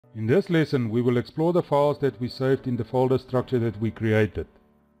In this lesson, we will explore the files that we saved in the folder structure that we created.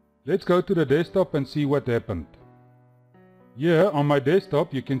 Let's go to the desktop and see what happened. Here on my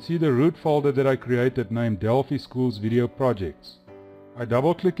desktop you can see the root folder that I created named Delphi Schools Video Projects. I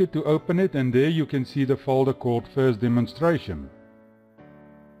double click it to open it, and there you can see the folder called First Demonstration.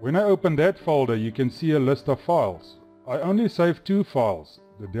 When I open that folder you can see a list of files. I only saved two files,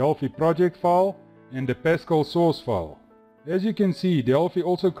 the Delphi project file and the Pascal source file. As you can see, Delphi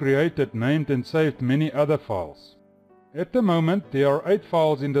also created, named and saved many other files. At the moment there are 8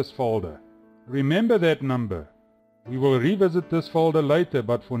 files in this folder. Remember that number. We will revisit this folder later,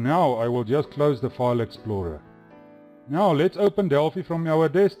 but for now I will just close the File Explorer. Now let's open Delphi from our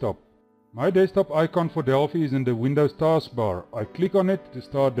desktop. My desktop icon for Delphi is in the Windows taskbar. I click on it to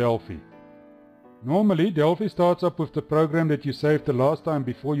start Delphi. Normally Delphi starts up with the program that you saved the last time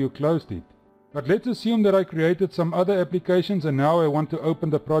before you closed it. But let's assume that I created some other applications and now I want to open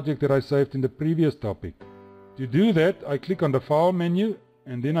the project that I saved in the previous topic. To do that, I click on the File menu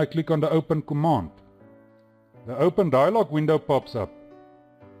and then I click on the Open command. The Open dialog window pops up.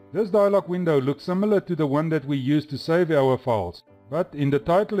 This dialog window looks similar to the one that we used to save our files, but in the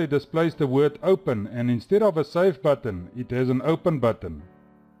title it displays the word Open, and instead of a Save button, it has an Open button.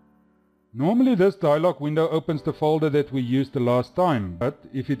 Normally this dialog window opens the folder that we used the last time, but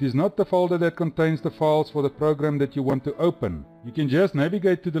if it is not the folder that contains the files for the program that you want to open, you can just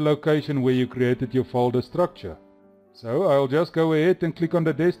navigate to the location where you created your folder structure. So I'll just go ahead and click on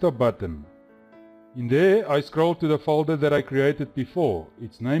the Desktop button. In there I scroll to the folder that I created before.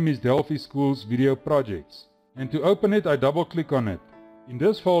 Its name is Delphi Schools Video Projects. And to open it I double click on it. In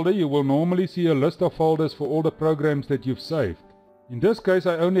this folder you will normally see a list of folders for all the programs that you've saved. In this case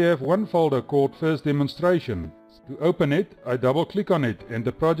I only have one folder called First Demonstration. To open it, I double click on it and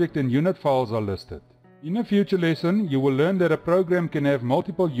the project and unit files are listed. In a future lesson you will learn that a program can have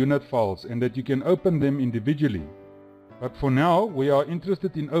multiple unit files and that you can open them individually. But for now we are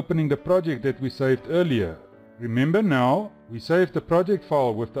interested in opening the project that we saved earlier. Remember now, we saved the project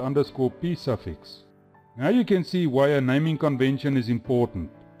file with the _p suffix. Now you can see why a naming convention is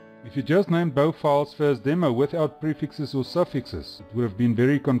important. If you just named both files First Demo without prefixes or suffixes, it would have been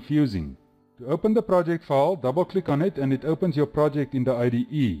very confusing. To open the project file, double click on it and it opens your project in the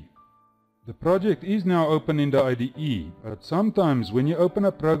IDE. The project is now open in the IDE, but sometimes when you open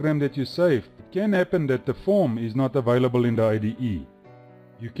a program that you saved, it can happen that the form is not available in the IDE.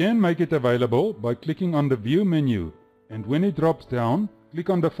 You can make it available by clicking on the View menu, and when it drops down, click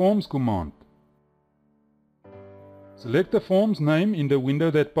on the Forms command. Select the form's name in the window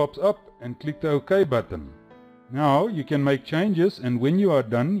that pops up and click the OK button. Now you can make changes, and when you are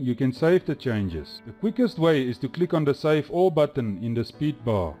done you can save the changes. The quickest way is to click on the Save All button in the speed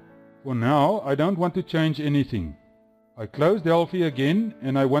bar. For now I don't want to change anything. I close Delphi again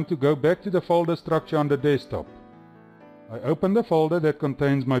and I want to go back to the folder structure on the desktop. I open the folder that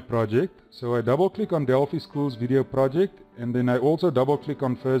contains my project, so I double click on Delphi Schools Video Project and then I also double click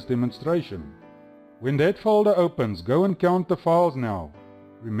on First Demonstration. When that folder opens, go and count the files now.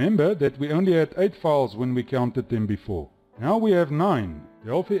 Remember that we only had 8 files when we counted them before. Now we have 9.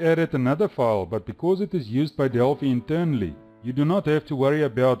 Delphi added another file, but because it is used by Delphi internally, you do not have to worry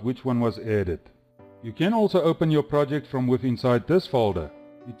about which one was added. You can also open your project from within inside this folder.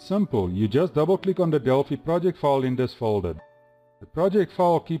 It's simple, you just double click on the Delphi project file in this folder. The project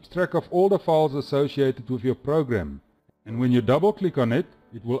file keeps track of all the files associated with your program, and when you double click on it,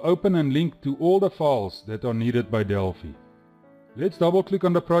 it will open and link to all the files that are needed by Delphi. Let's double click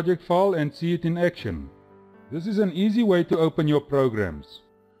on the project file and see it in action. This is an easy way to open your programs.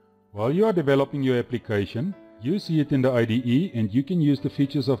 While you are developing your application, you see it in the IDE, and you can use the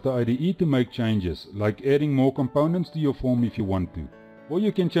features of the IDE to make changes, like adding more components to your form if you want to. Or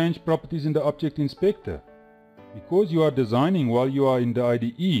you can change properties in the Object Inspector. Because you are designing while you are in the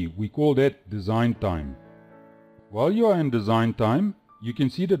IDE, we call that design time. While you are in design time, you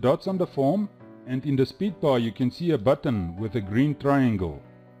can see the dots on the form, and in the speed bar you can see a button with a green triangle.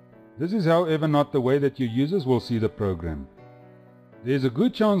 This is however not the way that your users will see the program. There's a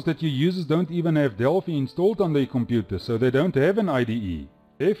good chance that your users don't even have Delphi installed on their computer, so they don't have an IDE.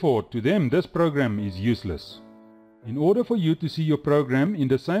 Therefore, to them this program is useless. In order for you to see your program in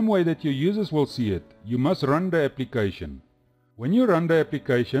the same way that your users will see it, you must run the application. When you run the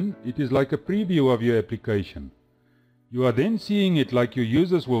application, it is like a preview of your application. You are then seeing it like your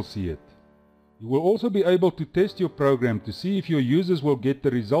users will see it. You will also be able to test your program to see if your users will get the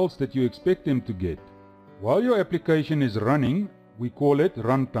results that you expect them to get. While your application is running, we call it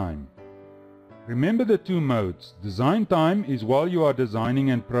runtime. Remember the two modes. Design time is while you are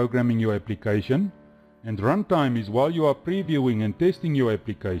designing and programming your application, and runtime is while you are previewing and testing your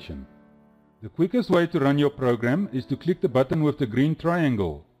application. The quickest way to run your program is to click the button with the green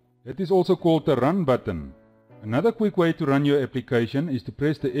triangle. That is also called the Run button. Another quick way to run your application is to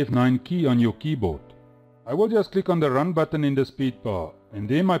press the F9 key on your keyboard. I will just click on the Run button in the speed bar, and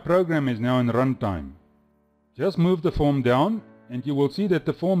there my program is now in runtime. Just move the form down and you will see that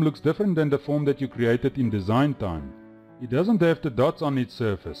the form looks different than the form that you created in design time. It doesn't have the dots on its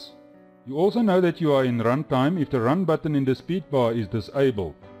surface. You also know that you are in runtime if the Run button in the speed bar is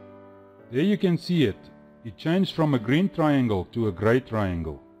disabled. There you can see it. It changed from a green triangle to a grey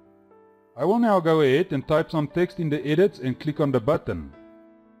triangle. I will now go ahead and type some text in the edits and click on the button.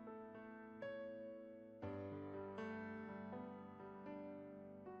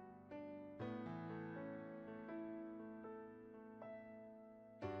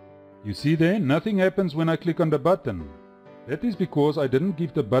 You see there, nothing happens when I click on the button. That is because I didn't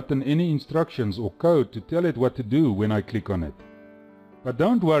give the button any instructions or code to tell it what to do when I click on it. But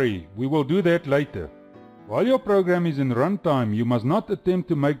don't worry, we will do that later. While your program is in runtime, you must not attempt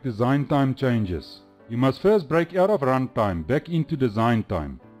to make design time changes. You must first break out of runtime back into design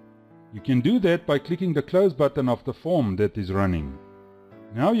time. You can do that by clicking the close button of the form that is running.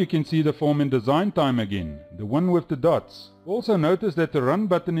 Now you can see the form in design time again, the one with the dots. Also notice that the Run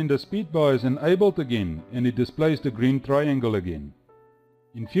button in the speed bar is enabled again and it displays the green triangle again.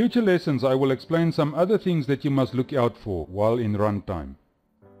 In future lessons I will explain some other things that you must look out for while in runtime.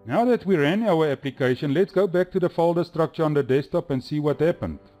 Now that we ran our application, let's go back to the folder structure on the desktop and see what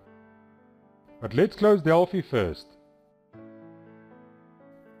happened. But let's close Delphi first.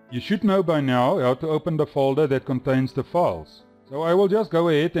 You should know by now how to open the folder that contains the files. So I will just go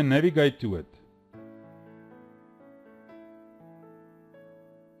ahead and navigate to it.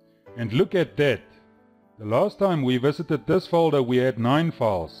 And look at that. The last time we visited this folder we had 9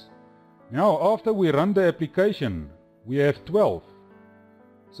 files. Now after we run the application, we have 12.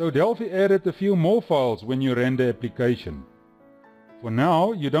 So Delphi added a few more files when you ran the application. For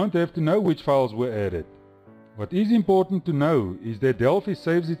now, you don't have to know which files were added. What is important to know is that Delphi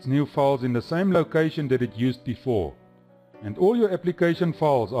saves its new files in the same location that it used before. And all your application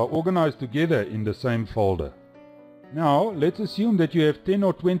files are organized together in the same folder. Now, let's assume that you have 10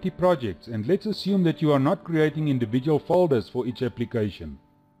 or 20 projects, and let's assume that you are not creating individual folders for each application.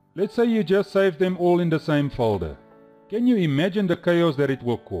 Let's say you just save them all in the same folder. Can you imagine the chaos that it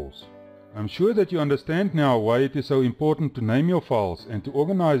will cause? I'm sure that you understand now why it is so important to name your files and to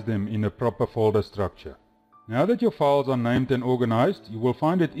organize them in a proper folder structure. Now that your files are named and organized, you will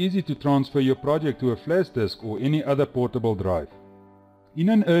find it easy to transfer your project to a flash disk or any other portable drive. In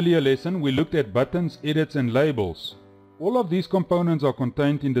an earlier lesson we looked at buttons, edits and labels. All of these components are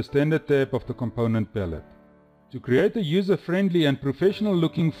contained in the standard tab of the component palette. To create a user-friendly and professional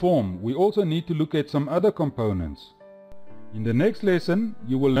looking form, we also need to look at some other components. In the next lesson,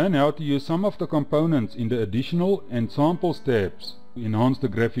 you will learn how to use some of the components in the additional and samples tabs to enhance the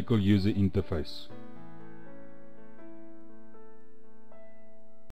graphical user interface.